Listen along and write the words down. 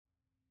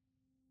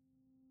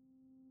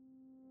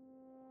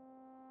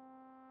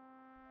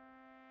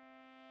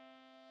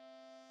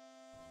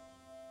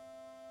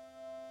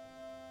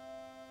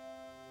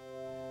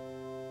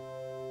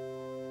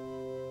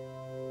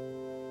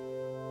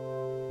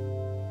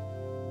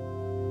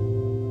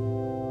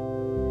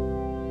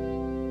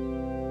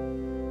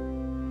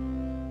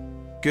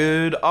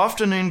Good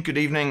afternoon, good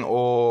evening,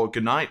 or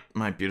good night,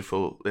 my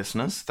beautiful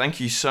listeners.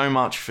 Thank you so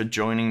much for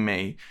joining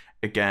me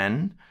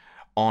again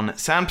on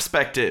Sound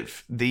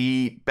Perspective,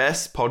 the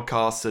best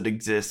podcast that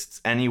exists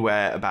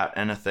anywhere about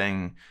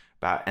anything,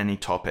 about any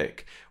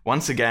topic.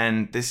 Once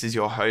again, this is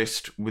your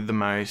host with the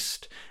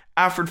most,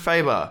 Alfred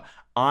Faber.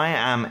 I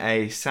am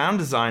a sound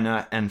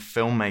designer and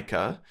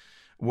filmmaker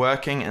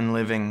working and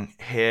living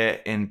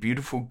here in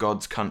beautiful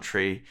God's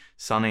country,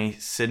 sunny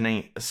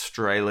Sydney,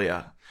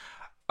 Australia.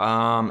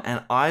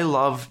 And I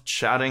love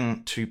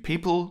chatting to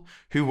people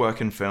who work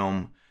in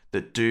film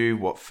that do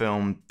what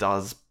film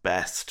does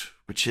best,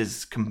 which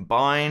is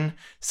combine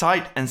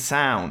sight and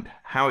sound.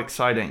 How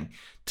exciting.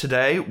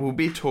 Today, we'll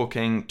be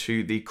talking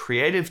to the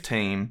creative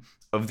team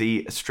of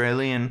the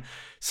Australian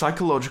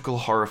psychological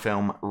horror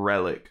film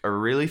Relic, a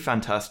really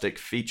fantastic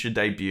feature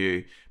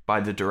debut by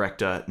the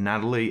director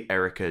Natalie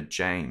Erica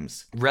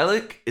James.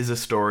 Relic is a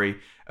story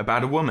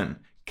about a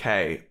woman,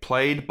 Kay,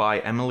 played by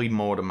Emily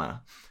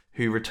Mortimer,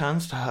 who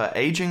returns to her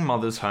aging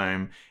mother's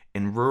home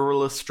in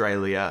rural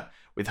Australia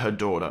with her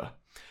daughter.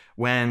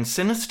 When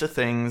sinister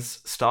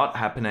things start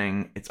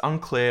happening, it's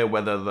unclear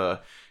whether the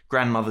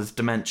grandmother's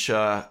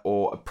dementia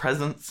or a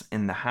presence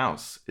in the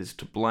house is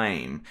to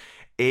blame.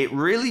 It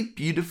really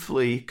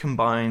beautifully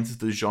combines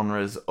the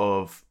genres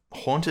of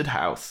haunted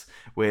house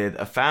with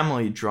a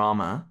family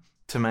drama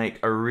to make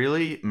a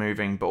really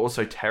moving but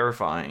also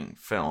terrifying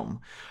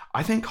film.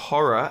 I think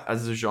horror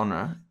as a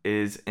genre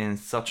is in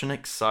such an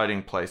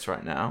exciting place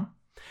right now.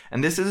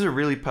 And this is a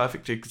really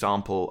perfect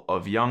example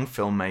of young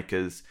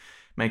filmmakers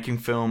making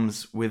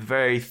films with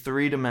very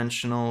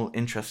three-dimensional,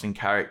 interesting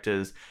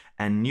characters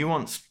and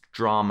nuanced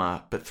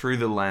drama, but through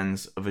the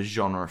lens of a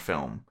genre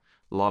film.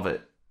 Love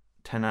it.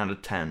 10 out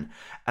of 10.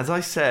 As I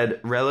said,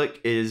 Relic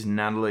is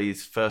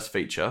Natalie's first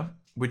feature,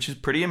 which is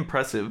pretty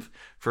impressive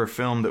for a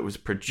film that was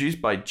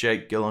produced by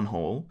Jake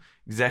Gyllenhaal,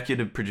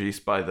 executive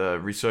produced by the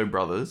Russo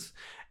brothers,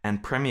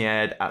 and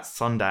premiered at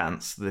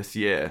Sundance this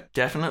year.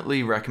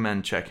 Definitely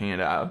recommend checking it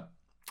out.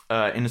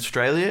 In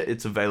Australia,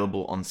 it's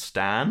available on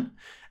Stan,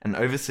 and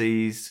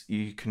overseas,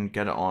 you can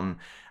get it on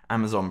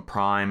Amazon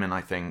Prime and I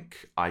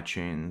think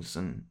iTunes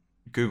and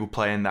Google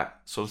Play and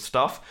that sort of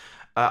stuff.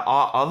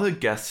 Our other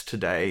guest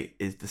today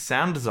is the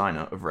sound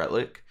designer of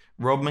Relic,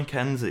 Rob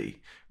McKenzie.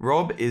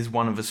 Rob is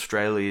one of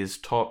Australia's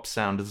top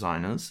sound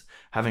designers,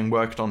 having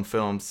worked on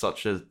films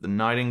such as The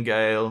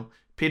Nightingale,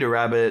 Peter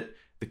Rabbit,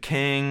 The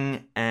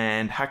King,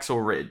 and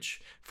Hacksaw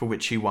Ridge, for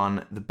which he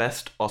won the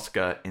Best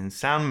Oscar in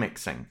Sound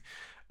Mixing,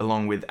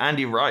 along with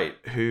Andy Wright,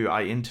 who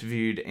I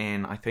interviewed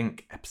in, I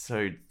think,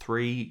 episode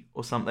 3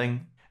 or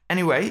something.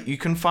 Anyway, you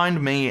can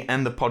find me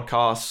and the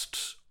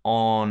podcast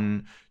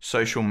on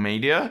social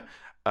media.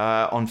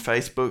 On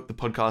Facebook, the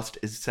podcast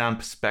is Sound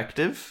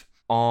Perspective.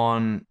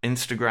 On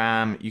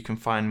Instagram, you can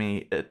find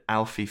me at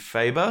Alfie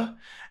Faber.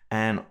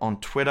 And on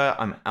Twitter,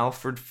 I'm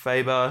Alfred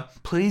Faber.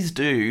 Please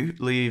do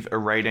leave a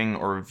rating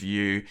or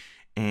review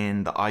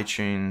in the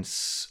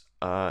iTunes,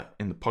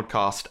 in the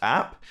podcast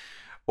app.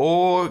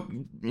 Or,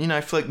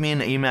 flick me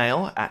an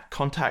email at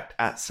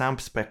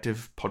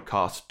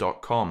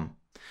contact@soundperspectivepodcast.com.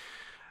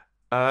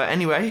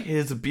 Anyway,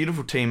 here's a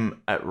beautiful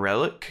team at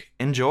Relic.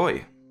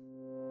 Enjoy.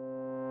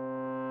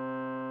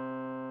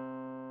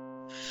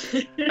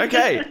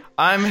 Okay,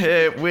 I'm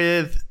here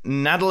with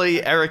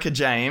Natalie Erica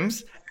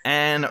James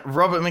and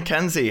Robert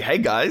McKenzie. Hey,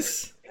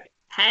 guys.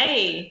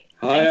 Hey.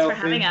 Hi, Thanks Alfie. for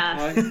having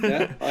us.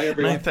 Hi,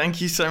 everyone. No, thank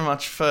you so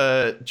much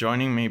for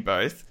joining me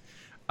both.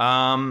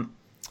 Rob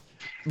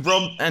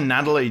and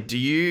Natalie, do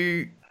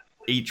you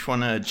each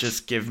want to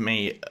just give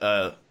me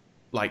a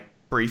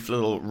brief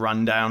little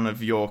rundown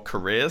of your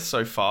career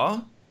so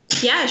far?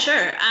 Yeah,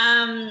 sure.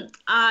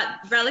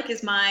 Relic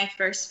is my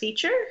first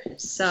feature,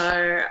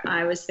 so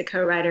I was the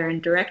co-writer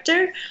and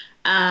director.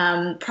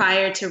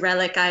 Prior to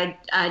Relic,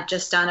 I'd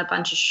just done a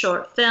bunch of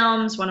short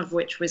films, one of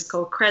which was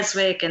called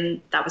Creswick,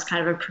 and that was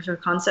kind of a proof of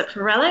concept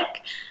for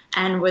Relic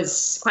and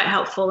was quite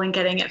helpful in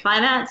getting it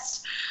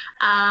financed.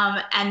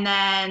 And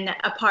then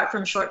apart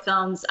from short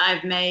films,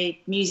 I've made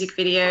music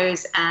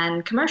videos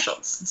and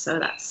commercials. So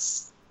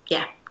that's,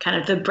 kind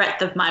of the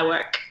breadth of my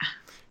work.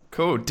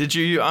 Cool. Did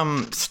you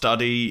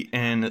study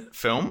in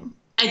film?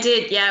 I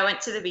did, I went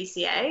to the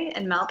BCA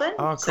in Melbourne.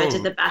 Oh, cool. So I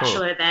did the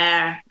bachelor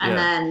there, and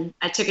then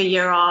I took a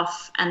year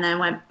off and then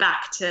went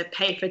back to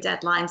pay for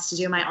deadlines to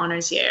do my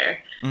honors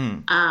year,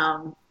 and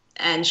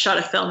shot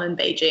a film in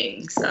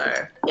Beijing.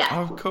 So, yeah.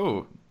 Oh,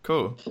 cool.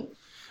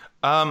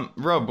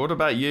 Rob, what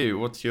about you?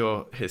 What's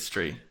your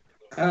history?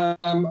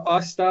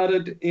 I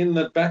started in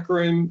the back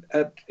room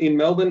in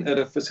Melbourne at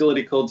a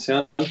facility called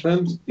Sound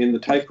Firms in the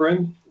tape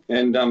room,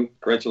 and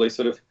gradually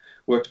sort of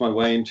worked my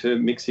way into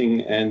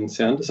mixing and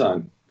sound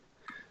design.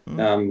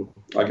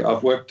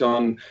 I've worked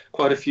on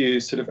quite a few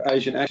sort of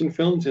Asian action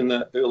films in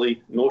the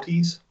early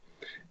noughties,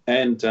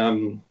 and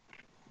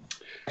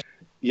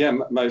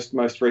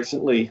most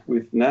recently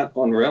with Nat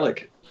on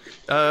Relic.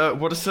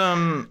 What are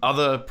some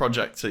other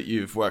projects that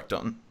you've worked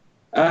on?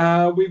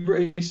 We've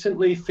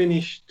recently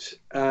finished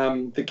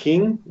The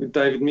King with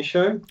David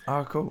Michôd.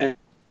 Oh, cool.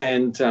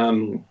 And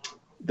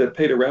the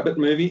Peter Rabbit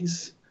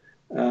movies.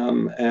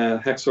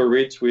 Hacksaw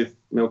Ridge with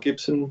Mel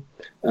Gibson.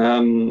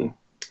 I'm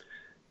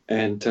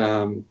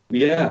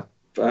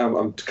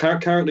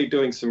currently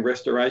doing some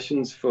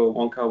restorations for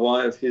Wong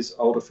Kar-wai of his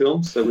older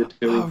films. So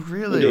Oh,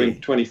 really? we're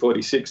doing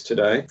 2046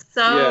 today.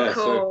 So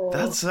cool.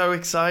 That's so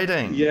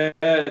exciting. Yeah,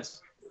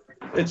 it's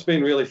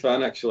been really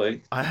fun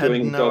actually. I had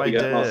doing no Dolby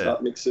idea. Atmos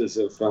art mixes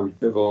of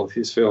all of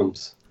his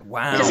films.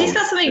 Wow. Because he's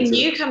got something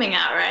new coming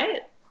out,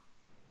 right?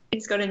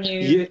 He's got a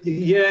new...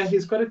 Yeah,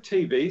 he's got a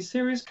TV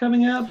series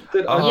coming out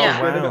that Oh, I've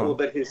read wow. about,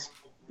 that he's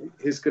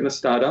going to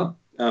start up.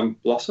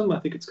 Blossom, I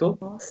think it's called.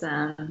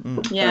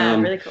 Awesome. Yeah,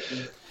 really cool.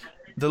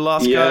 The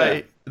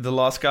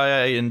last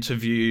guy I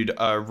interviewed,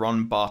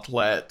 Ron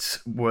Bartlett,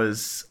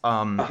 was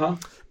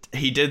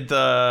he did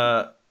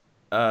the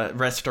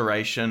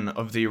restoration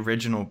of the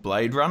original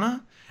Blade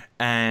Runner,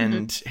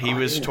 and he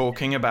was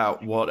talking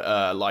about what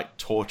like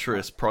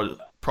torturous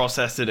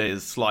process it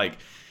is, like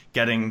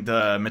getting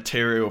the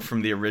material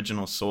from the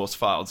original source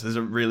files. Is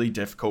it really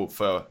difficult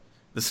for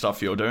the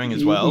stuff you're doing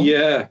as well?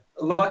 Yeah,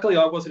 luckily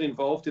I wasn't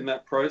involved in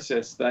that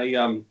process. They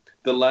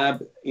the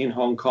lab in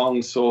Hong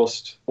Kong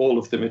sourced all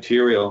of the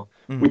material,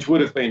 which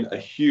would have been a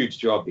huge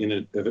job in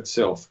and of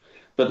itself.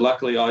 But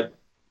luckily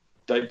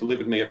they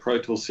delivered me a Pro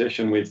Tools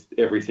session with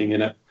everything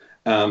in it.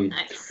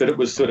 Nice. But it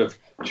was sort of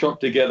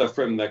chopped together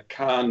from the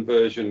Khan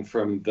version,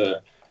 from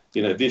the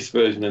this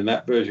version and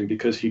that version,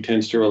 because he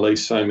tends to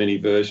release so many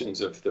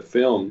versions of the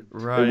film.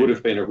 Right. It would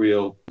have been a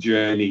real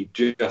journey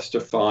just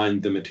to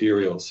find the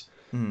materials.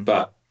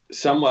 But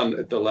someone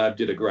at the lab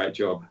did a great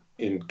job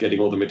in getting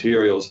all the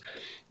materials.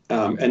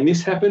 And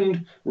this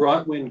happened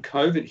right when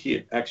COVID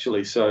hit,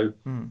 actually. So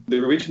the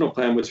original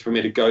plan was for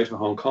me to go to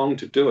Hong Kong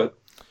to do it.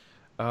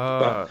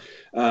 But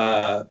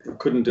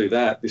couldn't do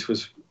that. This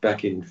was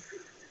back in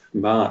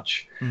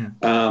March.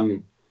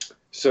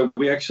 So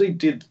we actually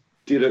did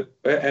it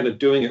and are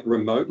doing it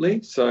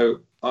remotely. So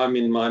I'm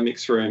in my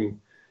mix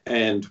room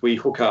and we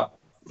hook up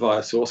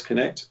via Source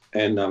Connect,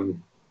 and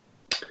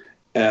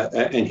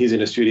he's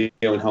in a studio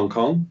in Hong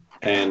Kong.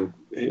 And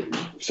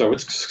so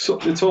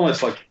it's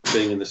almost like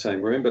being in the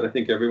same room, but I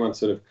think everyone's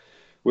sort of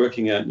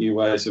working out new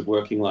ways of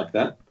working like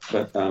that.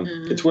 But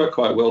it's worked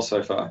quite well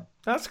so far.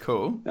 That's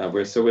cool.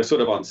 We're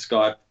sort of on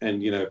Skype,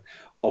 and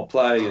I'll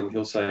play, and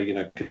he'll say,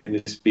 can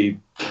this be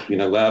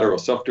louder or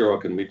softer, or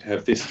can we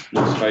have this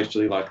more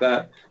spatially like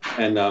that?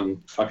 And I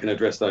can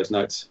address those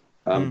notes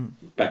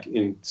back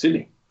in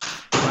Sydney.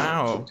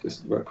 Wow, so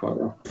just worked quite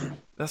well.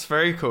 That's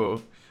very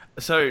cool.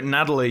 So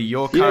Natalie,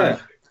 you're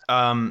currently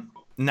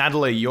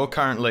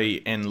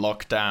in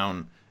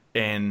lockdown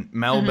in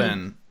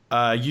Melbourne.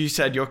 You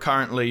said you're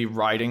currently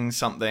writing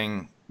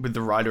something with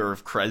the writer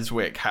of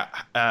Creswick.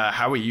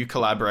 How are you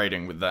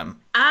collaborating with them?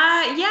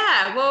 I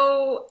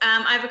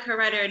have a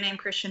co-writer named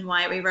Christian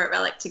White. We wrote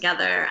Relic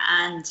together,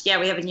 and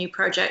we have a new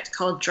project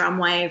called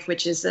Drumwave,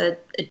 which is a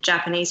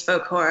Japanese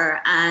folk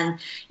horror. And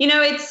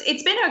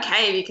it's been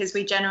okay because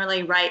we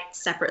generally write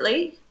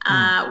separately.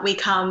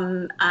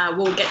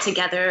 We'll get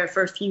together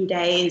for a few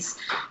days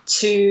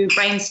to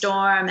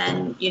brainstorm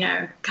and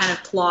kind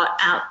of plot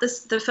out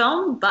the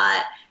film,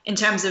 but in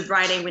terms of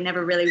writing, we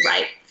never really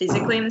write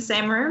physically in the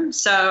same room.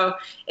 So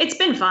it's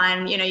been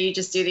fun. You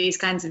just do these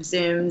kinds of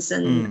Zooms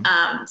and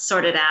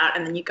sort it out,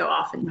 and then you go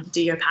off and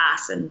do your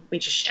pass, and we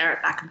just share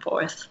it back and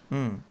forth.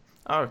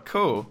 Oh,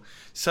 cool.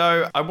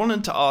 So I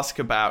wanted to ask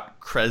about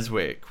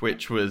Creswick,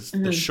 which was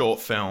the short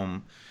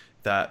film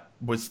that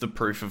was the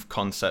proof of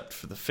concept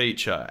for the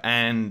feature.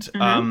 And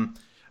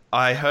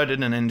I heard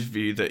in an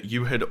interview that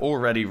you had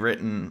already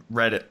written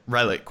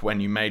Relic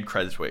when you made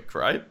Creswick,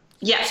 right?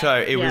 Yeah. So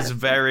it was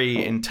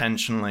very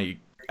intentionally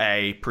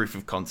a proof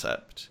of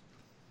concept.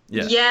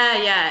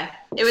 Yeah.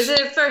 It was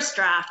a first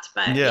draft,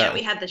 but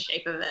we had the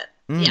shape of it.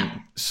 Yeah.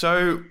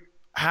 So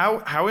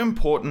how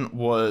important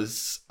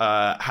was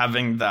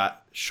having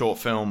that short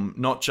film,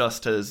 not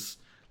just as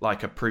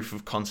like a proof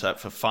of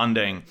concept for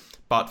funding,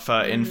 but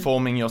for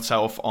informing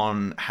yourself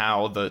on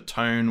how the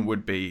tone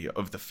would be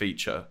of the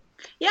feature?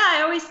 Yeah,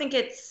 I always think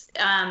it's,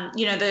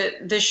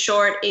 the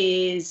short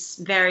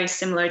is very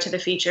similar to the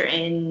feature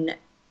in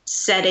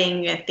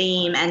setting a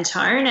theme and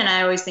tone, and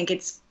I always think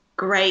it's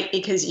great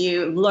because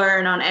you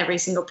learn on every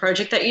single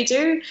project that you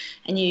do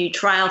and you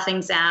trial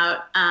things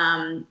out,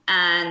 and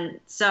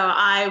so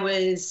it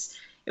was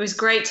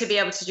great to be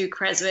able to do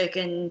Creswick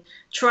and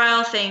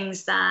trial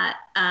things that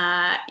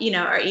are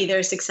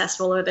either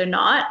successful or they're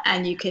not,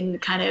 and you can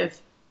kind of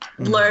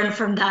learn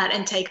from that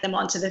and take them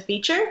onto the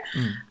feature.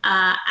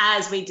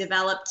 As we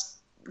developed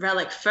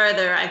Relic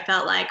further, I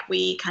felt like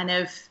we kind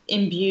of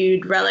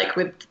imbued Relic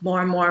with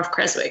more and more of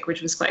Creswick,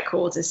 which was quite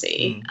cool to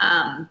see.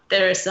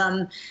 There are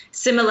some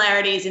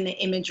similarities in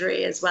the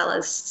imagery as well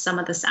as some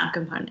of the sound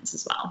components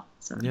as well.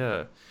 So.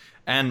 Yeah.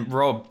 And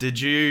Rob,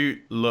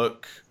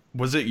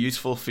 was it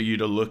useful for you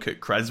to look at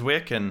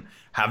Creswick and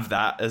have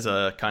that as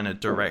a kind of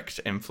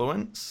direct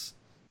influence?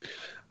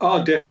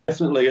 Oh,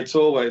 definitely. It's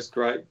always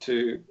great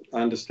to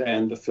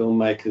understand the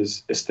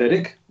filmmaker's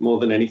aesthetic more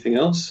than anything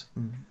else.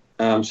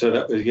 So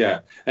that was,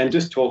 and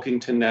just talking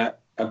to Nat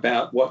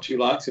about what she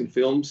likes in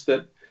films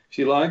that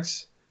she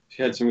likes.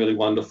 she had some really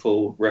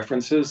wonderful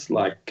references,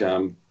 like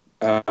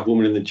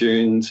Woman in the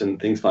Dunes and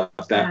things like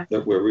that,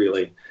 that were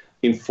really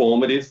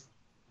informative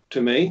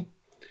to me.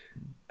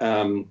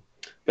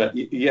 But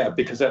yeah,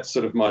 because that's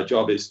sort of my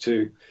job, is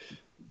to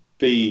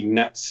be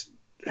Nat's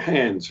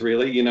hands,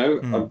 really, you know.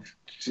 I'm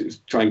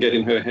try and get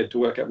in her head to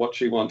work out what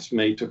she wants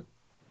me to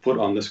put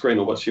on the screen,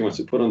 or what she wants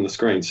to put on the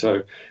screen.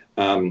 So,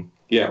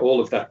 yeah,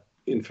 all of that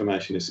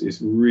information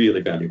is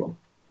really valuable.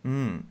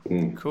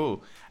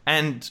 Cool.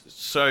 And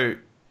so,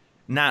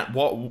 Nat,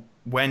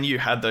 when you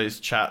had those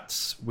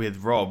chats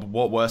with Rob,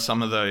 what were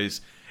some of those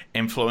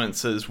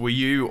influences? Were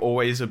you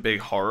always a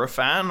big horror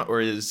fan,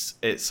 or is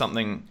it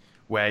something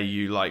where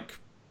you like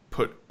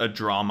put a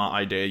drama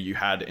idea you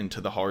had into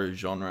the horror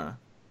genre?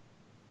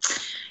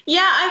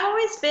 Yeah, I've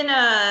always been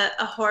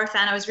a horror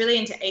fan. I was really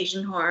into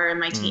Asian horror in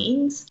my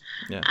teens.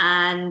 Yeah.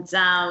 And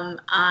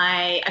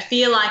I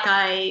feel like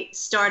I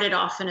started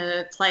off in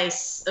a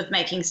place of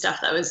making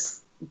stuff that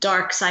was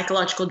dark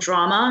psychological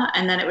drama,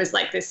 and then it was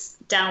like this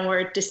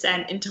downward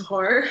descent into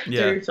horror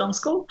through film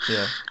school.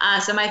 Yeah.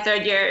 So my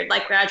third year,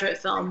 like, graduate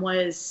film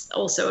was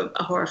also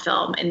a horror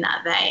film in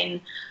that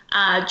vein.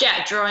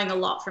 Drawing a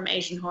lot from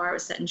Asian horror. It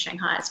was set in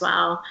Shanghai as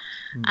well.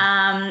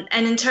 And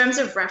in terms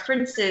of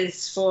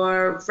references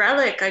for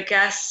Relic, I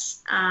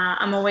guess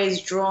I'm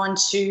always drawn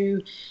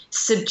to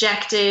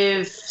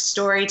subjective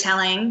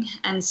storytelling.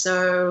 And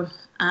so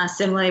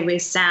similarly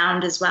with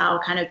sound as well,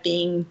 kind of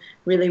being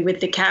really with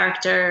the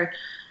character,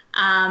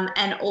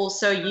 and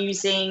also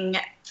using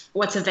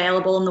what's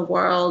available in the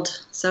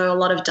world. So a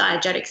lot of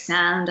diegetic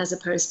sound as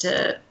opposed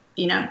to,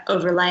 you know,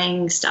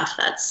 overlaying stuff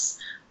that's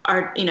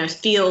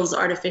feels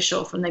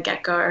artificial from the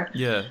get-go.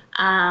 Yeah.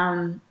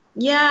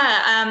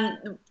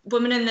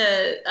 Woman in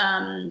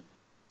the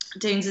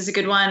Dunes is a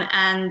good one.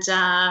 And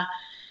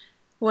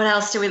what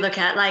else do we look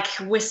at? Like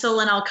Whistle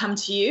and I'll Come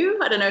to You.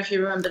 I don't know if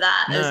you remember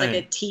that. No. It's like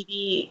a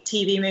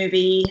TV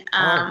movie.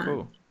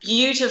 Cool.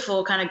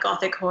 Beautiful kind of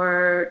gothic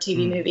horror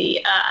TV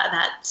movie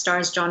that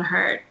stars John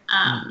Hurt.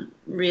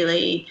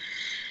 Really,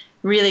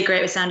 really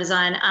great with sound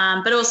design.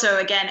 But also,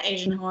 again,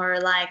 Asian horror,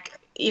 like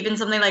even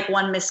something like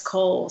One Missed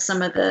Call,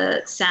 some of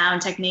the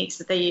sound techniques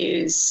that they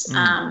use,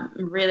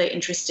 really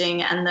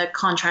interesting. And the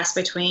contrast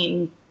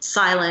between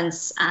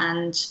silence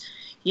and,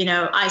 you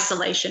know,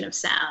 isolation of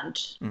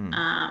sound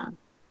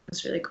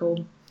was really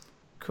cool.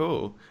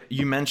 Cool.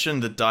 You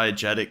mentioned the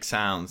diegetic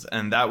sounds,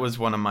 and that was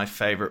one of my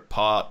favorite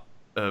part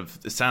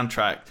of the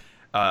soundtrack,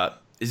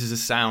 is the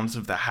sounds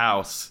of the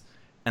house.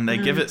 And they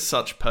give it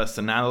such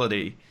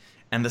personality.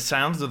 And the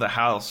sounds of the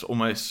house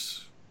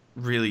almost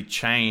really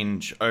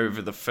change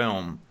over the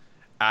film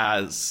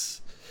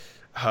as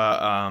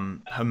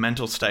her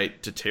mental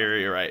state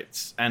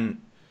deteriorates.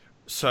 And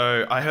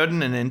so I heard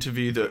in an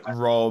interview that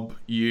Rob,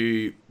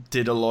 you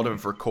did a lot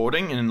of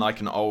recording in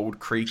like an old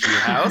creaky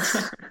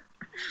house.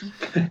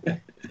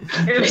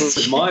 It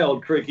was my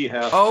old creaky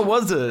house. Oh,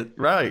 was it?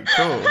 Right,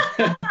 cool.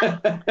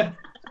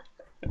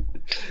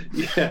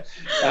 Yeah,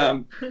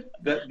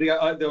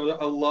 there were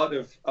a lot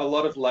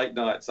of late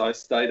nights. I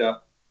stayed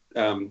up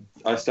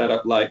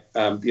late,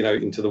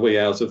 into the wee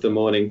hours of the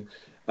morning,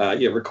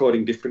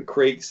 recording different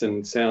creaks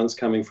and sounds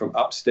coming from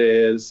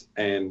upstairs,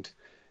 and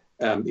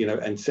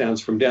and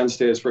sounds from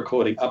downstairs,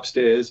 recording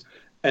upstairs.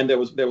 And there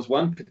was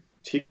one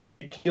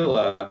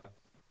particular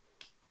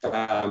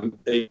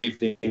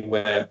evening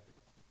where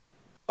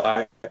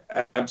I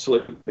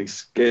absolutely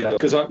scared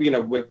because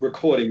we're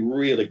recording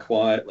really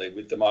quietly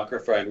with the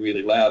microphone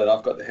really loud, and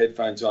I've got the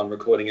headphones on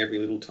recording every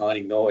little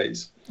tiny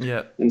noise.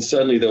 Yeah. And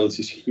suddenly there was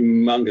this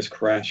humongous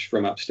crash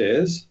from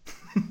upstairs.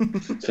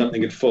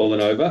 Something had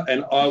fallen over,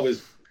 and I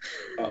was,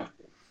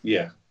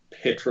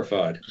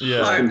 petrified.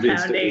 Yeah. I was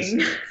convinced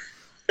it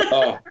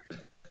was.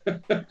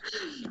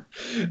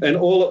 And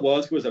all it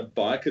was a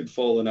bike had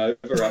fallen over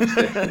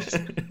upstairs.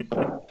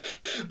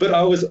 But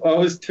I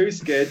was too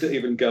scared to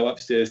even go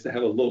upstairs to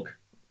have a look.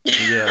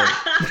 Yeah.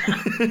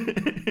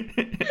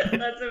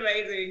 That's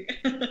amazing.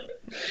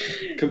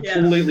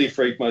 Completely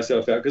freaked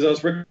myself out because I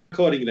was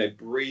recording,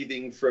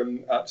 breathing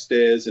from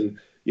upstairs, and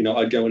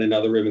I'd go in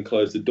another room and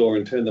close the door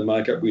and turn the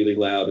mic up really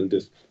loud and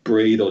just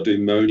breathe or do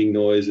moaning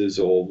noises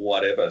or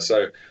whatever.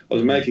 So I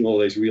was making all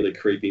these really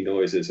creepy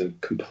noises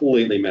and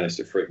completely managed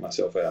to freak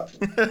myself out.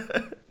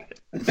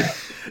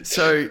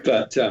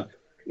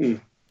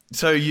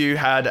 So you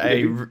had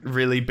a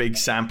really big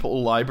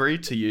sample library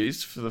to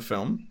use for the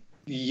film?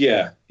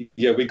 Yeah,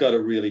 we got a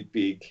really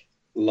big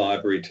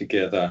library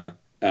together.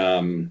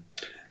 Another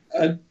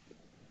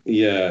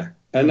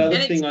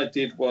thing I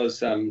did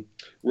was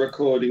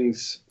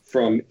recordings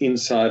from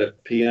inside a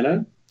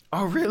piano.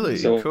 Oh, really?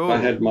 So cool. I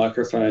had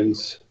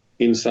microphones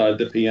inside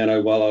the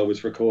piano while I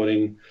was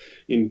recording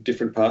in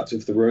different parts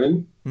of the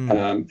room.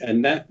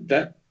 And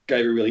that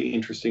gave a really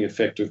interesting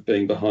effect of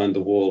being behind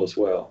the wall as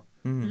well.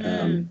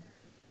 And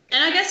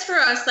I guess for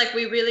us, like,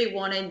 we really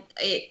wanted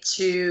it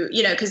to,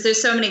 because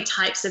there's so many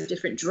types of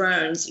different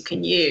drones you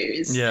can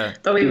use. Yeah.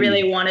 But we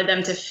really wanted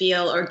them to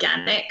feel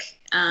organic,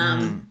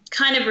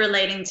 kind of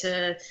relating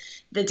to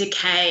the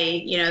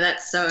decay,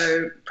 that's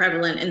so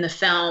prevalent in the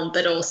film,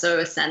 but also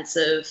a sense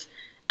of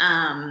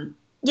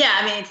yeah,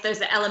 I mean, there's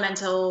the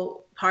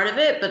elemental part of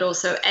it, but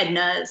also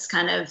Edna's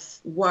kind of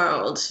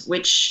world,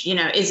 which, you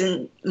know,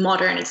 isn't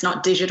modern, it's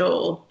not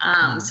digital.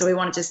 So we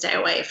wanted to stay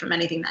away from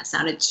anything that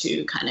sounded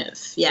too kind of,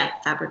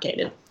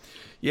 fabricated.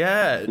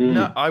 Yeah,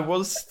 no, I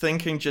was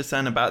thinking just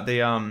then about the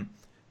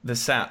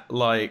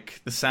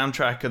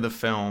soundtrack of the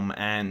film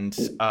and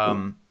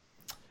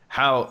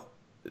how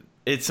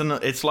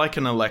it's like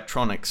an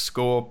electronic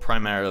score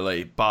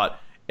primarily, but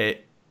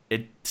it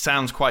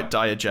sounds quite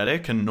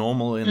diegetic and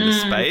normal in the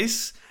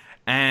space.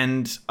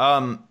 And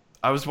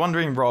I was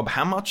wondering, Rob,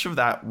 how much of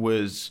that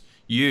was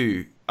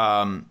you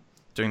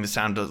doing the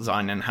sound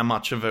design, and how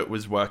much of it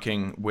was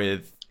working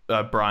with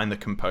Brian, the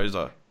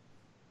composer?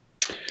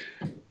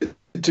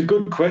 It's a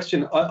good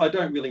question. I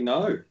don't really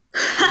know. In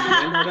the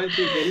end, I don't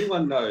think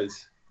anyone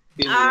knows.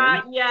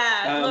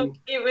 Look,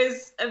 it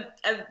was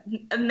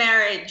a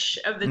marriage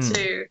of the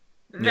two,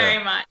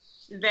 very much,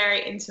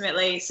 very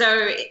intimately.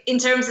 So in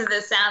terms of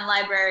the sound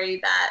library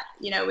that,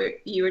 you know,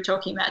 you were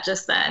talking about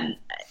just then,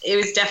 it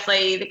was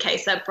definitely the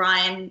case that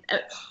Brian,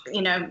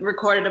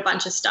 recorded a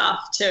bunch of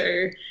stuff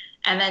too.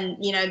 And then,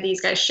 you know, these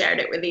guys shared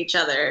it with each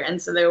other.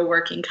 And so they were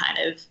working kind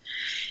of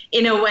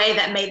in a way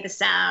that made the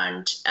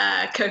sound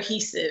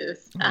cohesive.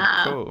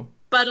 Cool.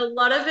 But a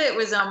lot of it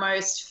was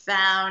almost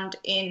found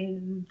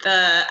in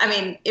a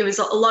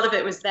lot of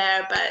it was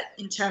there, but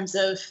in terms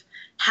of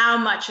how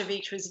much of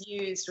each was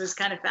used was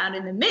kind of found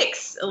in the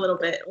mix a little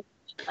bit.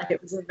 Like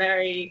it was a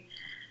very,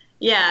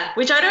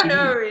 which I don't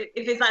know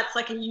if that's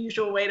like a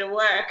usual way to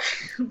work,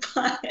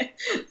 but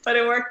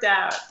it worked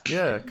out.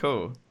 Yeah,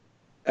 cool.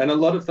 And a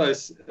lot of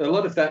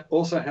that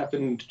also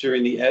happened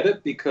during the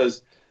edit,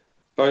 because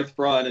both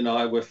Brian and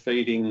I were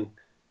feeding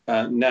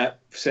Nat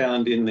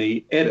sound in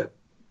the edit.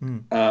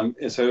 And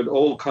so it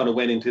all kind of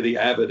went into the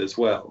Avid as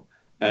well.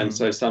 And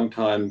so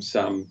sometimes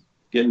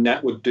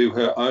Nat would do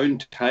her own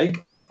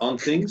take on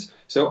things.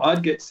 So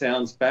I'd get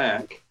sounds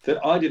back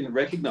that I didn't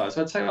recognize.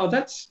 I'd say, oh,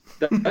 that's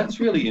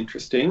really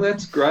interesting.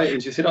 That's great.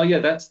 And she said, oh, yeah,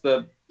 that's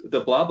the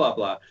blah, blah,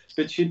 blah.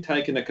 But she'd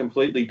taken a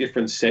completely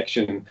different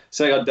section.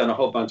 Say I'd done a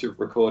whole bunch of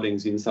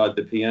recordings inside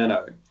the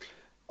piano.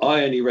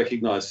 I only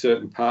recognised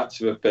certain parts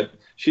of it, but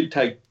she'd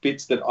take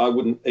bits that I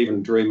wouldn't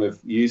even dream of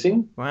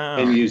using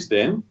and use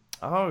them.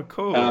 Oh,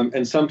 cool.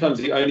 And sometimes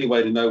the only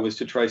way to know was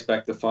to trace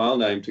back the file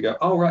name to go,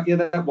 oh, right, yeah,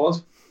 that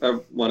was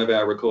one of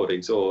our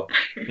recordings. Or,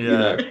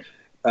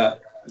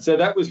 so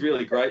that was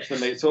really great for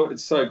me.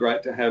 It's so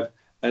great to have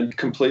a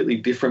completely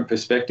different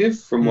perspective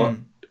from what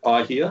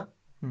I hear.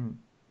 And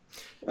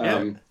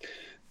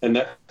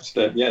that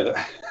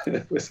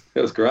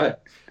was great.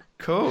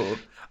 Cool.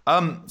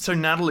 So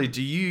Natalie,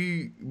 do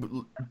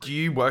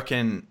you work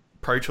in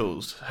Pro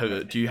Tools?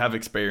 Do you have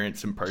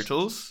experience in Pro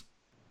Tools?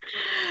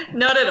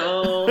 Not at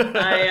all.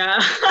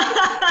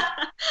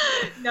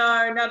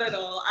 No, not at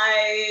all.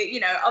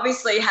 I,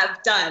 obviously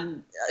have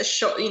done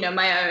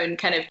my own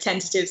kind of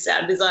tentative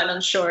sound design on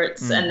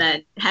shorts and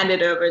then hand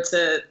it over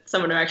to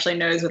someone who actually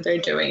knows what they're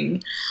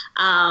doing.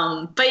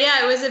 But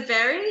yeah, it was a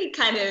very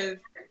kind of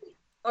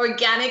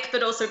organic,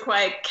 but also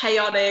quite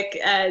chaotic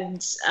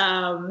and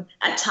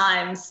at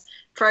times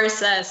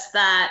process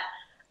that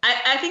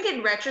I think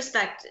in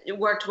retrospect it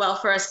worked well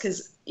for us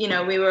because,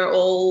 we were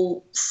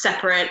all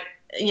separate.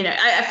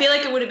 I feel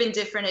like it would have been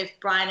different if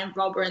Brian and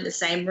Rob were in the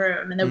same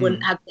room and there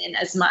wouldn't have been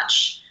as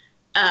much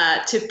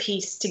to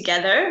piece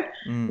together.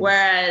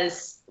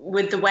 Whereas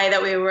with the way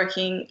that we were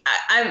working,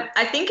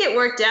 I think it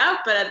worked out,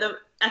 but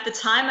at the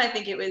time, I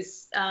think it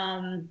was,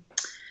 I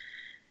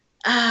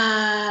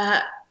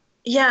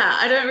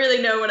don't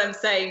really know what I'm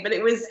saying, but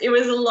it was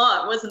a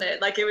lot, wasn't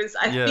it? Like it was,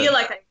 I feel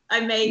like I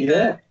made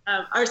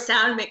our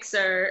sound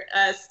mixer,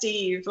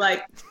 Steve,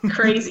 like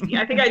crazy.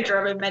 I think I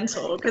drove him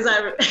mental because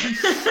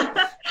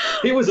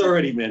he was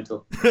already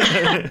mental.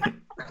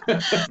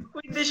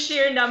 With the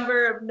sheer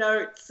number of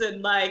notes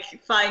and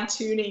like fine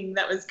tuning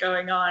that was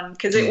going on,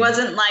 because it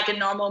wasn't like a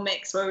normal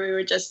mix where we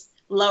were just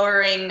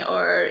lowering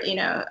or,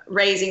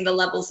 raising the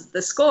levels of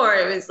the score.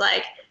 It was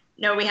like,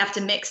 no, we have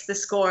to mix the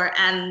score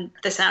and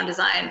the sound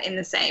design in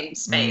the same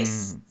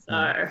space.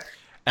 So,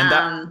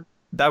 and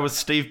that was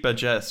Steve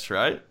Burgess,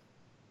 right?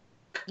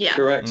 Yeah.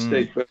 Correct,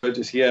 Steve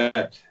Burgess,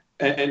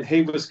 And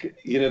he was,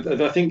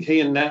 I think he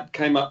and Nat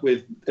came up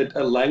with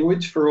a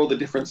language for all the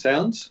different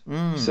sounds.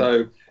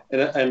 So,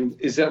 and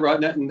is that right,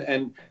 Nat?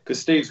 And because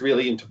Steve's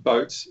really into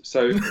boats,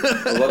 so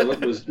a lot of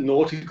it was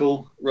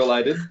nautical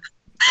related.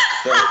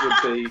 So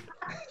it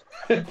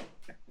would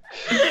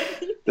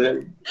be...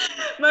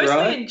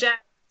 Mostly in jazz.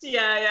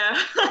 Yeah.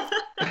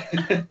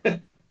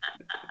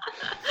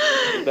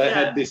 They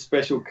had this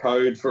special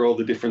code for all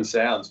the different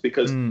sounds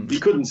because you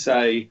couldn't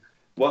say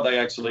what they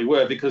actually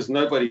were because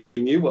nobody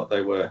knew what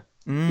they were.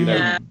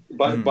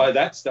 By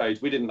that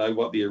stage, we didn't know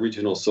what the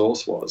original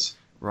source was.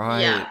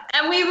 Right. Yeah,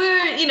 and we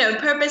were,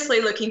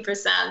 purposely looking for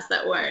sounds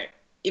that weren't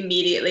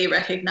immediately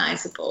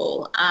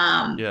recognizable.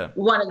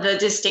 One of the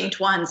distinct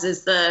ones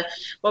is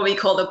what we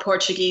call the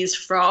Portuguese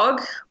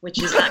frog,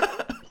 which is like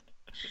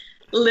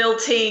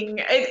lilting.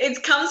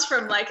 It comes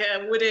from like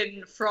a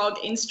wooden frog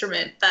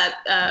instrument that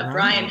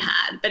Brian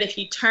had. But if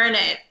you turn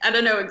it, I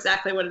don't know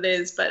exactly what it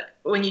is, but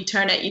when you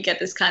turn it, you get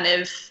this kind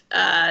of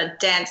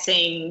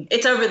dancing.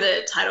 It's over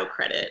the title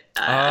credit.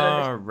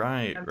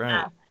 Right.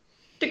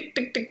 Tick,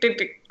 tick, tick, tick,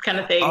 tick, kind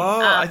of thing.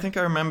 I think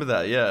I remember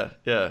that. Yeah.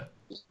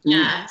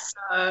 Yeah.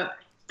 So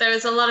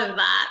there's a lot of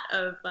that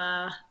of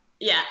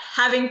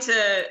having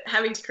to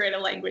create a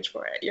language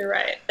for it. You're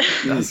right.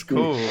 That's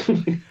cool.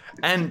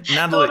 And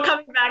Natalie, it's all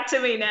coming back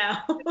to me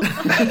now.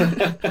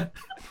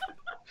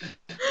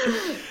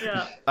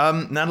 Yeah.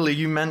 Natalie,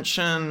 you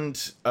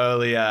mentioned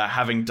earlier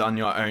having done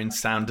your own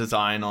sound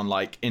design on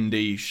like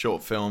indie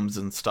short films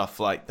and stuff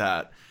like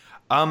that.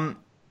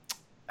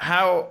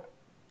 How,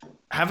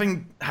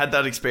 having had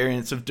that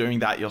experience of doing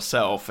that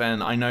yourself,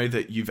 and I know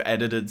that you've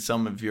edited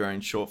some of your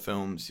own short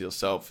films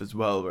yourself as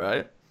well,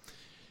 right?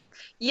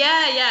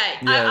 Yeah.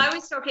 I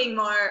was talking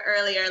more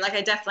earlier. Like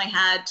I definitely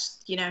had,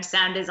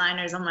 sound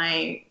designers on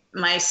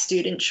my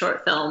student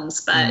short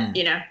films, but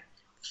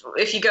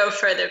if you go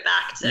further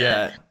back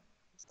to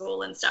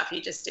school and stuff,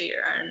 you just do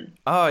your own.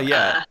 Oh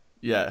yeah.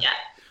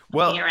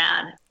 Well,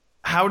 around.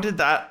 How did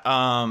that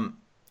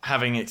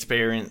having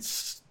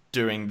experience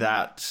doing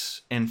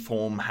that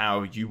inform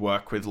how you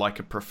work with like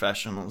a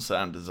professional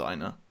sound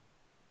designer?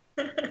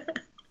 I'm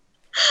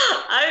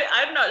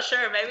not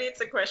sure. Maybe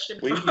it's a question.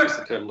 We use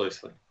the term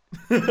loosely.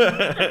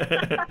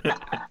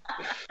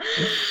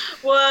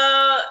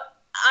 Well,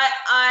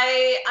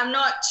 I'm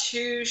not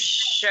too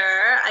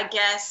sure. I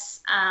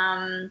guess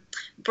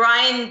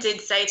Brian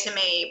did say to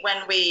me when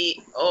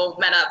we all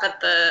met up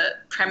at the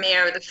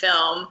premiere of the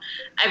film,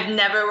 I've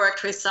never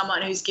worked with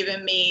someone who's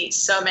given me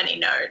so many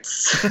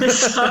notes.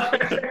 so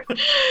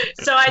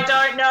I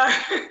don't know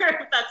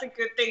if that's a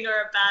good thing or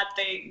a bad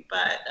thing,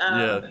 but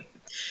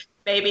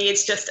maybe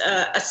it's just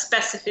a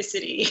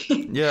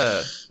specificity.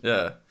 Yeah.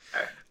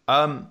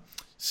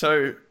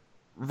 So,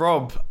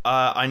 Rob,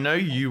 I know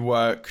you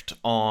worked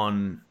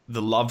on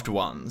The Loved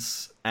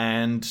Ones,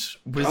 and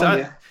was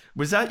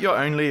that your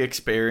only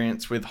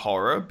experience with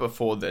horror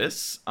before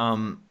this?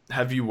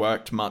 Have you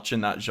worked much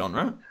in that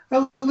genre?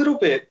 A little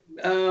bit.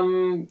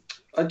 I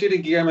did a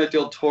Guillermo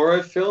del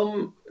Toro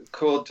film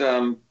called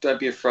Don't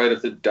Be Afraid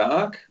of the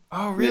Dark.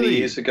 Oh, really? Many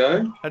years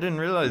ago. I didn't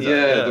realize that.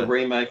 Yeah, the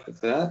remake of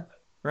that.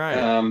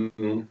 Right.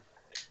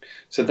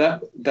 So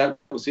that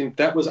was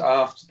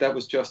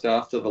just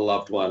after The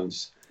Loved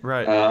Ones.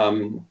 Right.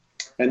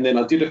 And then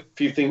I did a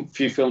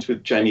few films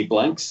with Jamie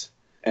Blanks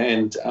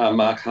and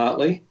Mark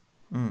Hartley.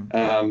 But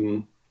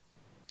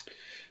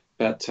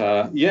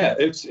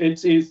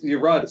it's you're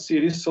right.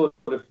 It is sort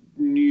of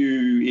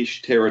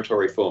new-ish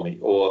territory for me,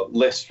 or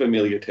less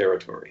familiar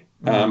territory,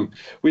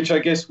 which I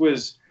guess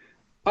was,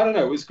 I don't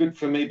know, was good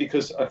for me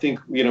because I think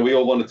we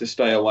all wanted to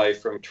stay away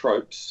from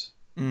tropes.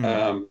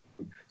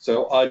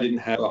 So I didn't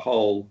have a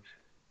whole,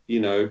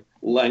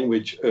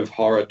 language of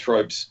horror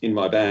tropes in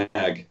my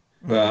bag.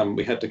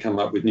 We had to come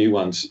up with new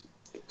ones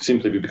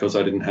simply because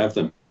I didn't have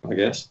them, I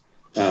guess.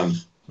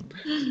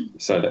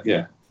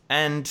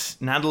 And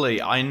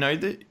Natalie, I know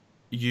that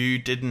you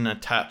did an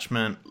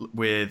attachment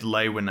with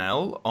Leigh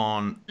Whannell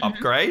on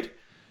Upgrade.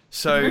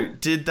 So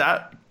did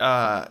that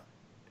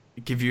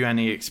give you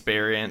any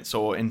experience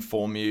or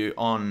inform you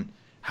on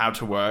how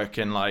to work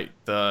in like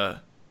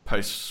the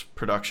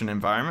post-production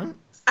environment?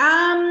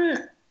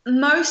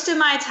 Most of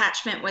my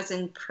attachment was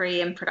in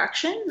pre and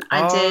production.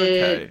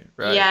 I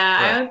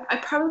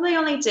probably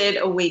only did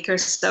a week or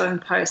so in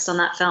post on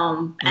that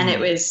film, and it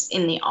was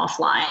in the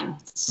offline,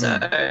 so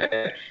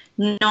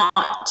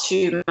not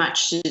too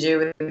much to do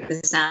with the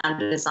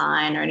sound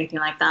design or anything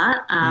like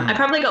that. I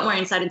probably got more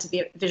insight into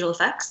visual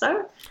effects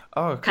though.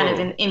 Oh, cool. Kind of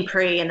in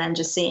pre and then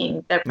just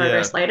seeing their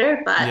progress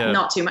later, but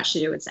not too much to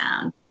do with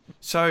sound.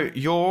 So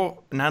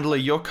Natalie,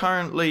 you're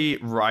currently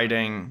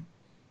writing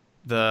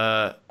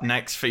the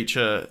next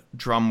feature,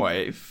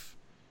 Drumwave,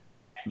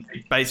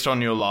 based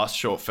on your last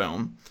short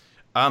film.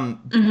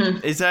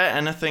 Is there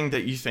anything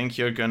that you think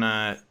you're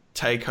gonna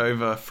take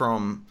over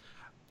from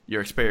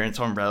your experience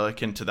on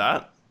Relic into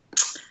that?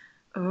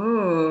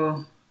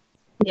 Oh,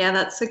 yeah,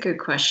 that's a good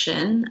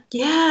question.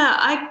 Yeah,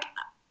 I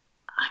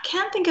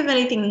can't think of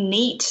anything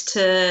neat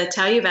to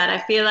tell you about. I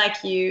feel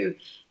like you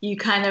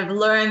kind of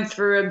learn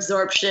through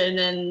absorption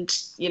and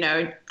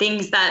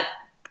things that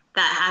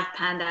have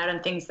panned out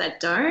and things that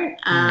don't.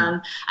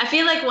 I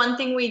feel like one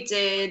thing we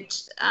did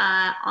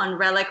on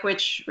Relic,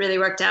 which really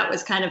worked out,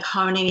 was kind of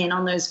honing in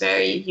on those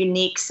very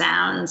unique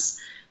sounds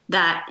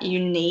that you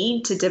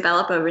need to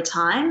develop over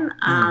time.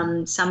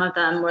 Some of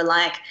them were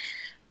like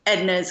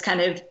Edna's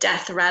kind of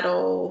death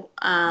rattle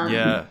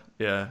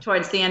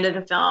towards the end of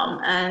the film,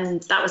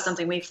 and that was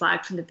something we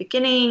flagged from the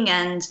beginning.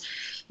 And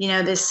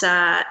this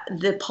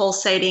the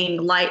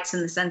pulsating lights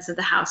in the sense of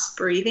the house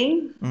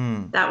breathing,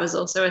 that was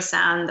also a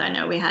sound I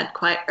know we had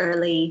quite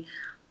early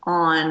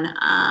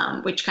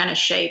on, which kind of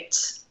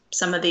shaped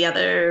some of the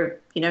other,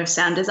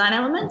 sound design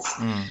elements.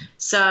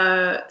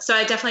 So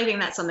I definitely think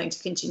that's something to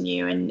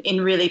continue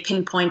in really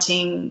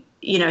pinpointing,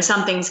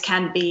 some things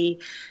can be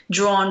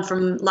drawn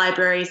from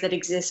libraries that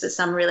exist, but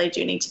some really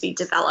do need to be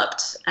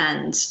developed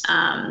and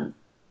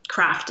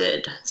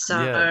crafted.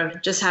 So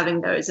just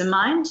having those in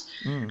mind.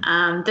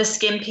 The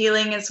skin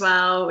peeling as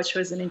well, which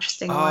was an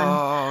interesting one.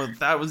 Oh,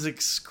 that was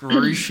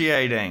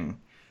excruciating.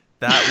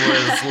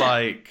 That was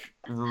like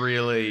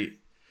really,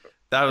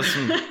 that was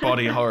some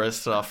body horror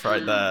stuff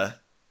right there.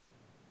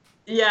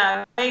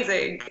 Yeah,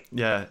 amazing.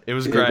 Yeah, it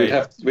was great.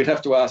 We'd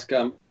have to ask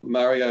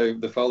Mario,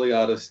 the Foley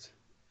artist.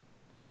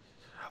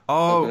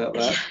 Oh, about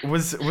that.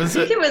 was I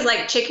think it was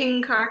like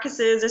chicken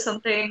carcasses or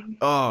something.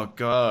 Oh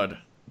God,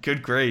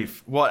 good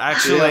grief! What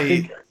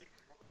Yeah,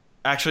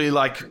 actually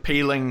like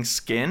peeling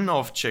skin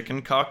off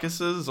chicken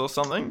carcasses or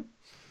something?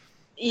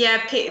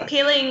 Yeah,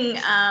 peeling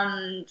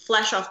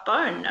flesh off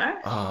bone, no?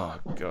 Oh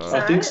God.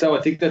 I think so.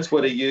 I think that's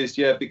what he used.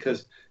 Yeah,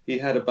 because he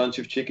had a bunch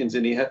of chickens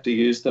and he had to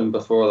use them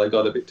before they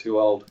got a bit too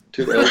old,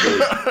 too elderly.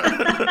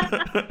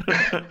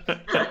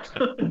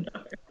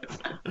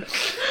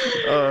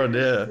 Oh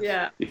dear.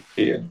 Yeah.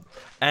 Yeah.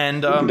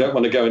 And You don't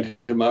want to go into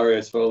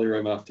Mario's Foley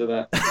room after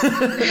that.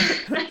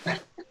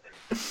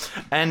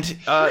 and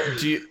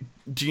do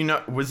you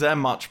know, was there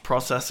much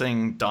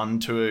processing done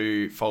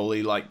to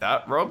Foley like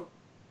that, Rob?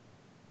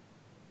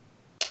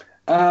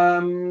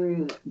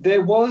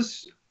 There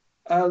was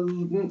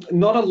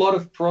not a lot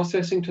of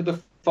processing to the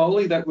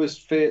Foley. That was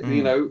fair.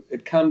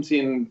 It comes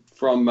in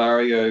from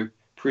Mario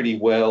pretty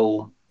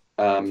well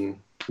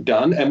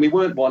done, and we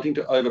weren't wanting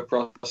to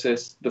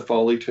over-process the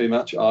Foley too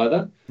much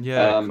either.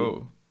 Yeah,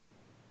 cool.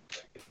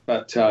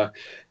 But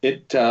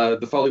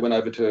the Foley went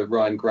over to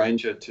Ryan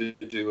Granger to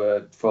do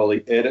a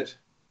Foley edit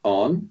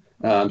on.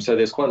 So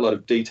there's quite a lot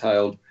of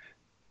detailed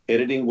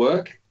editing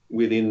work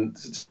within,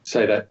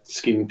 say, that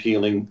skin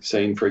peeling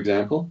scene, for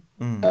example.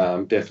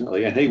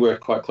 Definitely. And he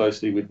worked quite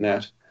closely with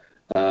Nat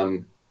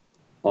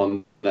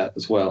on that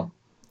as well.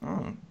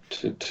 Oh.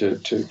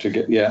 To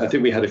get, I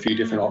think we had a few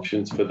different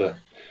options for the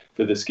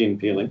skin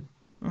peeling,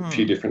 a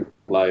few different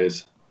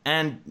layers.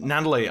 And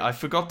Natalie, I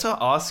forgot to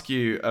ask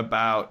you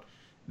about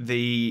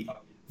the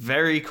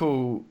very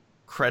cool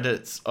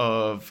credits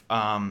of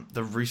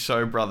the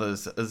Russo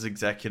brothers as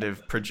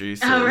executive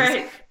producers. Oh,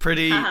 right.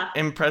 Pretty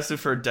impressive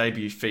for a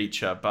debut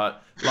feature,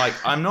 but like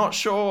I'm not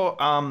sure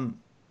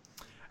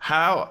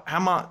how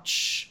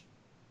much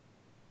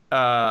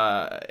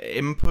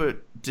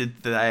input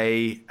did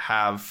they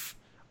have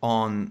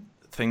on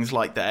things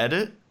like the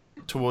edit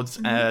towards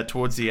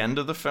the end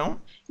of the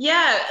film?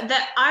 Yeah,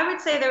 that I would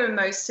say they were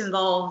most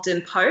involved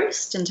in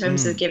post in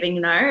terms of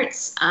giving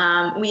notes.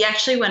 We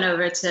actually went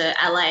over to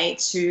LA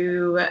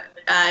to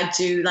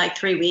do like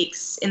 3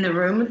 weeks in the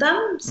room with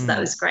them, so that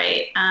was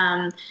great.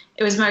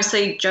 It was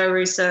mostly Joe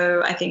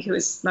Russo, I think, who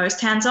was most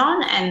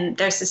hands-on, and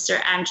their sister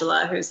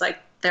Angela, who's like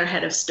their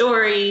head of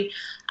story.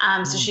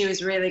 So she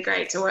was really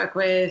great to work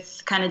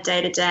with, kind of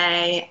day to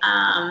day.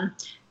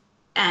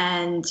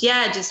 And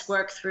just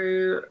work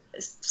through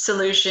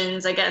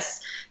solutions. I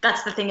guess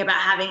that's the thing about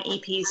having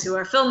EPs who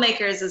are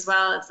filmmakers as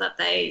well, is that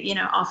they,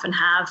 often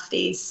have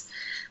these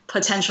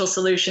potential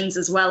solutions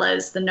as well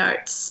as the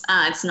notes.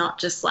 It's not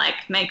just like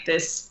make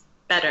this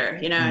better,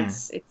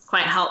 it's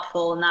quite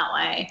helpful in that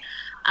way.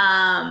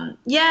 I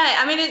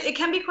mean, it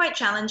can be quite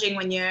challenging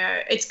when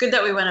it's good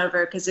that we went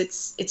over, because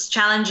it's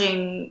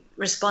challenging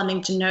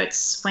responding to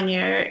notes when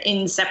you're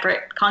in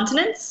separate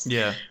continents.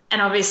 Yeah.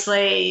 And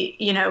obviously,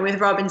 with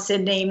Rob in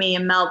Sydney, me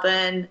in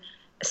Melbourne,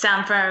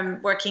 Sound Firm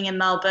working in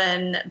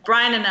Melbourne,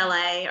 Brian in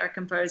LA, our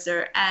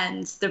composer,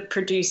 and the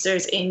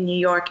producers in New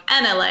York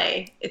and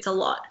LA. It's a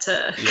lot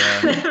to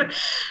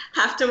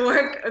have to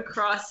work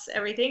across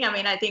everything. I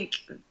mean, I think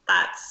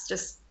that's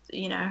just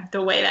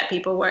the way that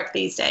people work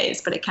these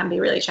days, but it can be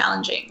really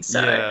challenging.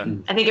 So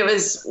I think it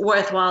was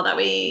worthwhile that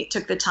we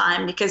took the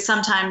time, because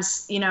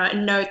sometimes, a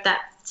note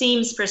that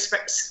seems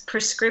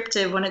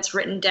prescriptive when it's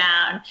written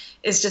down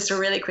is just a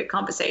really quick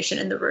conversation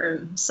in the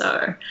room.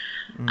 So,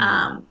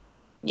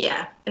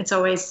 it's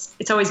always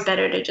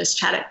better to just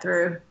chat it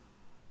through.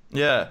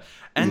 Yeah.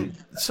 And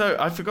so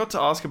I forgot to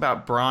ask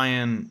about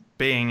Brian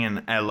being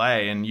in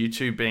LA and you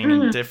two being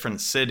in different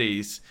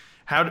cities.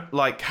 How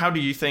do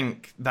you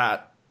think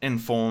that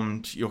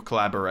informed your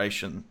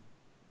collaboration?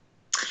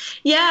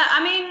 Yeah,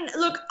 I mean,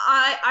 look,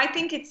 I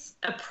think it's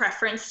a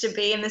preference to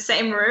be in the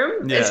same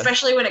room,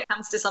 especially when it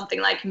comes to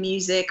something like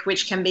music,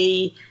 which can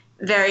be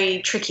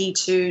very tricky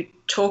to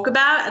talk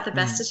about at the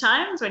best of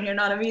times when you're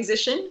not a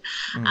musician.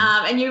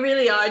 And you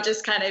really are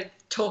just kind of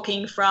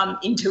talking from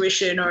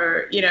intuition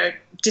or,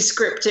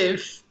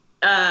 descriptive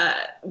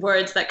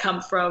words that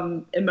come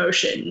from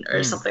emotion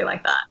or something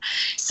like that.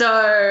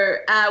 So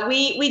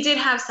we did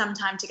have some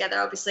time together.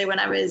 Obviously, when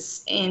I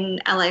was in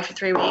LA for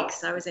 3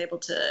 weeks, I was able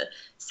to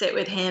sit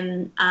with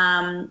him,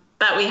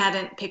 but we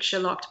hadn't picture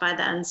locked by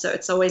then. So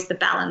it's always the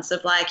balance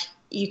of like,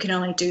 you can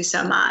only do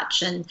so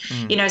much. And,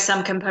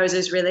 some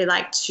composers really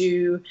like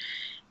to,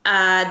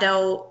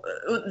 they'll,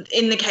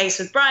 in the case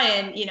with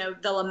Brian,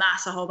 they'll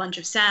amass a whole bunch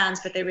of sounds,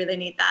 but they really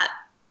need that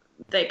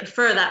they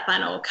prefer that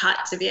final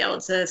cut to be able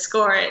to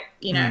score it,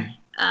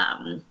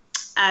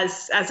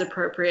 as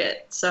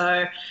appropriate.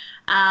 So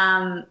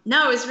no,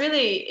 it was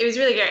really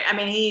great. I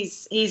mean,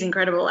 he's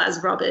incredible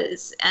as Rob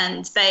is,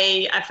 and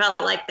I felt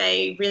like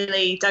they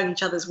really dug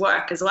each other's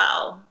work as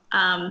well.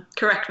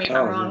 Correct me if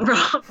I'm wrong,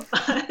 Rob.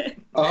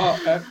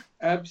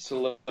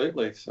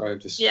 Absolutely. Sorry, I've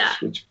just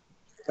switched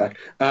back.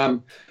 I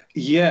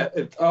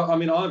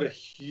mean, I'm a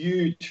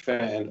huge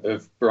fan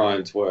of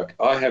Brian's work.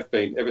 I have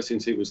been ever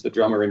since he was the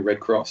drummer in Red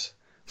Cross.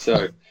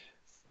 So,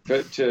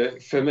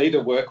 for me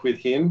to work with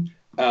him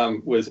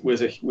was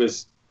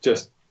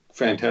just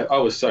fantastic. I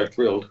was so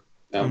thrilled.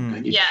 Are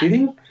you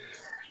kidding?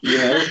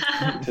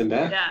 To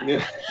that.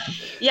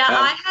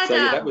 I had. So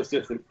that was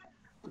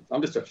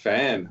I'm just a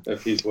fan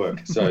of his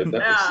work. So that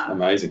was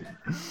amazing.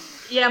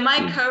 Yeah,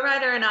 my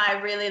co-writer and I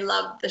really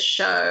loved the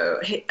show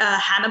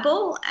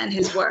Hannibal and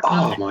his work.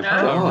 Oh my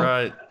God!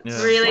 Right,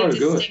 yeah. Really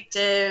so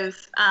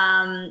distinctive.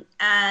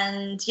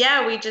 And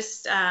yeah, we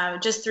just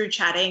through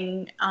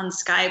chatting on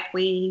Skype,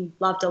 we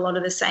loved a lot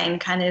of the same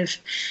kind of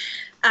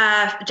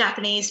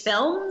Japanese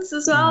films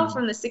as well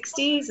from the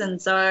 60s,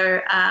 and so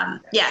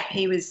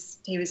he was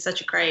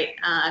such a great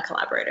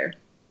collaborator.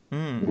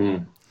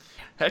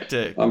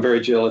 Hectic. I'm very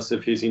jealous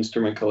of his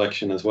instrument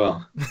collection as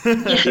well.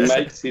 He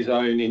makes his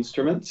own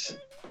instruments.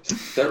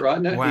 Is that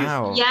right? No,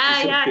 wow.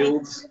 He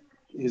builds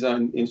his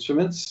own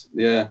instruments.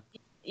 Yeah.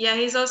 Yeah,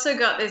 he's also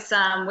got this,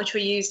 which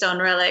we used on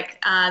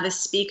Relic, the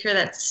speaker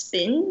that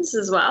spins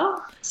as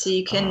well. So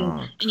you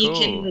can,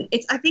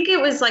 I think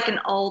it was like an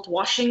old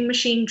washing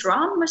machine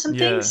drum or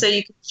something. Yeah. So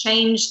you can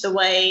change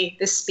the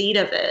speed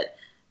of it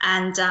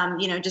and,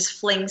 just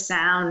fling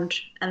sound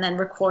and then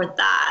record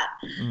that.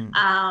 And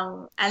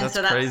that's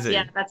so that's crazy.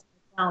 that's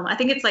the film. I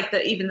think it's like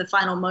even the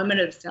final moment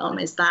of the film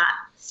is that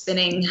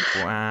spinning.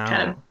 Wow.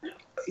 Kind of.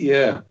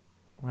 Yeah.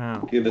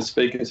 Wow. Yeah, the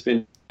speaker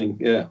spinning.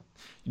 Yeah.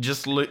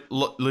 Just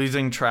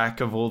losing track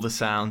of all the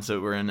sounds that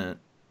were in it.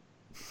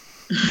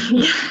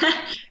 Yeah,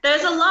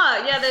 there's a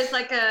lot. Yeah, there's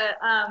like a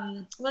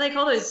what do they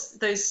call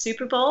those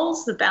super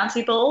balls, the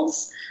bouncy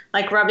balls,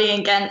 like rubbing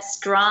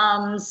against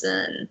drums,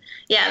 and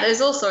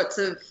there's all sorts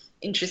of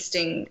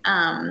interesting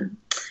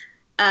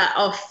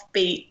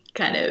offbeat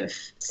kind of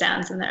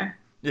sounds in there.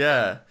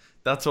 Yeah,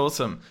 that's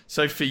awesome.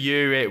 So for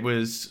you, it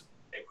was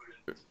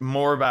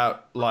more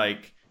about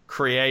like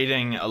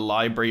creating a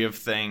library of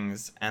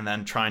things and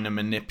then trying to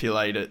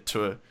manipulate it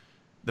to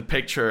the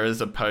picture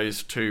as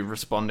opposed to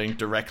responding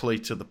directly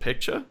to the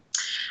picture?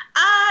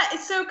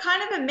 So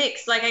kind of a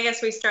mix. Like, I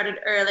guess we started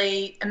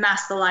early,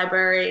 amassed the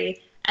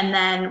library, and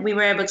then we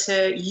were able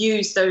to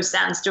use those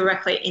sounds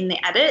directly in the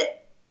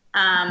edit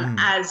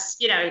as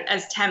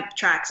temp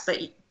tracks,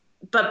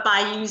 but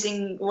by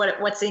using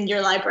what's in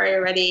your library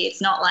already,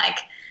 it's not like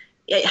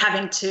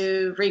having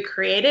to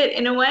recreate it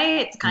in a way.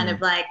 It's kind of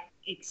like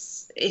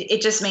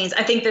it just means,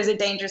 I think there's a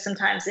danger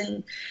sometimes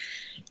in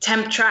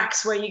temp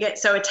tracks where you get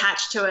so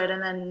attached to it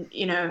and then,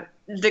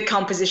 the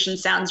composition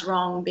sounds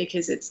wrong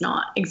because it's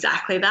not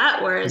exactly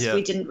that. Whereas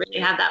we didn't really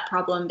have that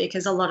problem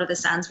because a lot of the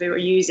sounds we were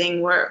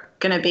using were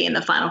going to be in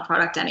the final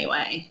product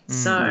anyway.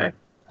 So,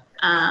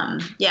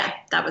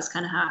 that was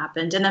kind of how it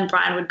happened. And then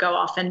Brian would go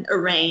off and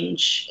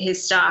arrange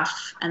his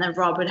stuff, and then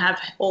Rob would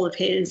have all of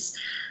his,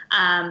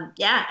 and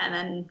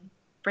then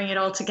bring it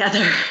all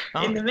together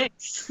in the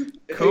mix.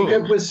 Cool.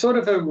 It was sort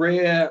of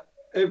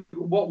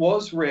what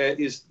was rare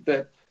is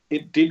that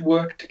it did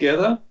work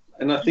together.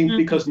 And I think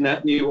because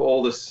Nat knew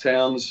all the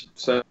sounds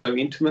so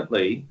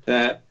intimately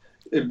that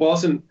it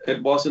wasn't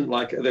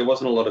like there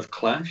wasn't a lot of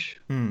clash.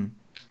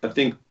 I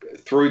think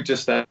through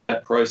just that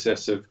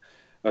process of,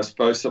 I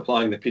suppose,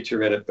 supplying the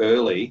picture edit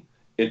early,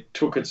 it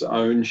took its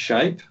own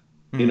shape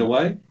in a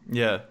way.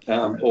 Yeah.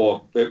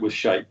 Or it was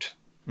shaped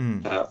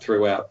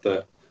throughout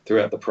the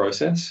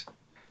process,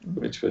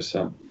 which was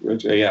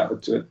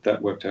that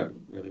worked out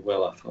really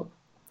well, I thought.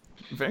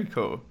 Very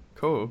cool.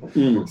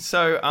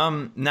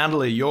 So,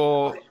 Natalie,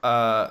 you're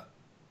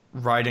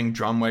writing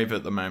Drumwave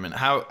at the moment.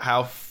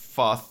 How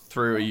far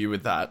through are you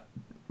with that?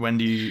 When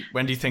do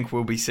you think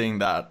we'll be seeing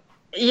that?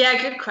 Yeah,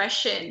 good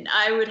question.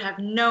 I would have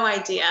no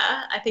idea.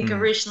 I think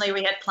originally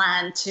we had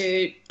planned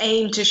to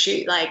aim to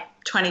shoot like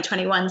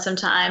 2021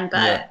 sometime,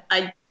 but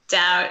I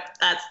doubt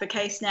that's the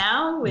case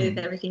now with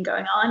everything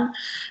going on.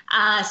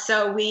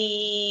 So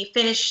we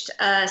finished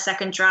a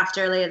second draft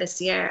earlier this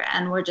year,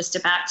 and we're just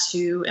about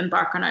to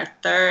embark on our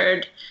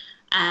third,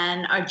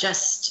 and are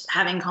just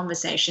having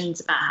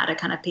conversations about how to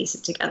kind of piece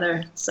it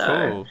together. So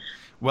cool.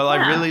 Well,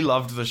 I really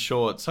loved the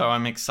short, so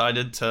I'm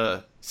excited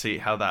to see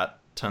how that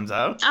turns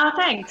out. Oh,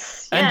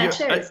 thanks. And yeah,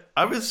 cheers.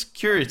 I was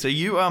curious, are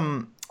you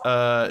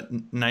a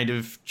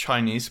native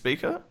Chinese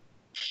speaker?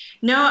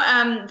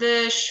 No,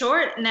 the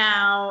short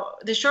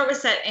was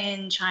set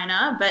in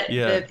China, but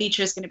the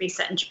feature is going to be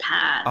set in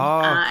Japan. Oh,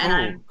 cool, and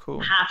I'm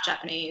cool. half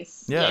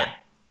Japanese. Yeah.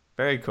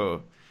 Very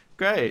cool.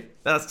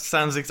 Great. That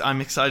sounds,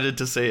 I'm excited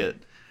to see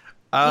it.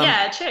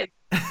 Cheers.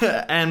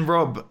 And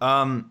Rob,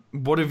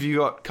 what have you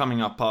got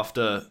coming up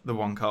after the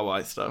Wong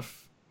Kar-wai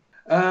stuff?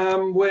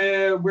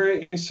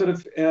 We're sort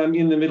of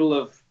in the middle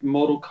of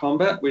Mortal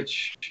Kombat,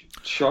 which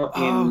shot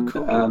in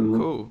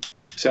cool.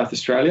 South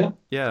Australia.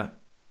 Yeah.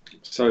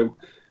 So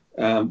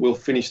we'll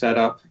finish that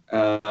up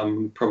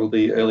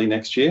probably early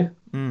next year.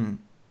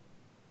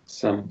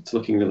 So it's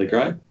looking really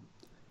great.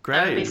 Great.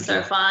 That would be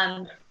so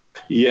fun.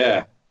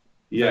 Yeah.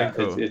 Very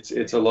cool.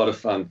 It's a lot of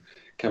fun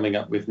coming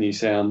up with new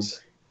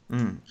sounds.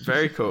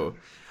 Very cool.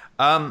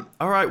 All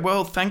right.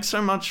 Well, thanks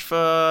so much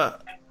for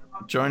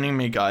joining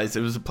me, guys.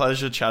 It was a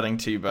pleasure chatting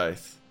to you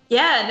both.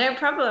 Yeah, no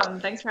problem.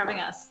 Thanks for having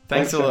us.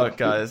 Thanks a lot,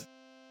 guys.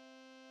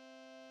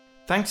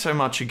 Thanks so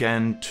much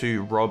again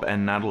to Rob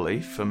and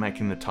Natalie for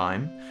making the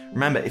time.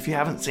 Remember, if you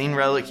haven't seen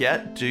Relic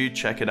yet, do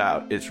check it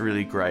out. It's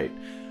really great.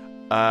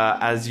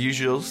 As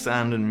usual,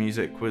 sound and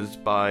music was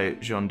by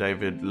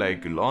Jean-David Le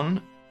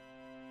Goulon.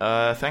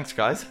 Thanks,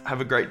 guys.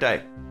 Have a great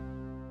day.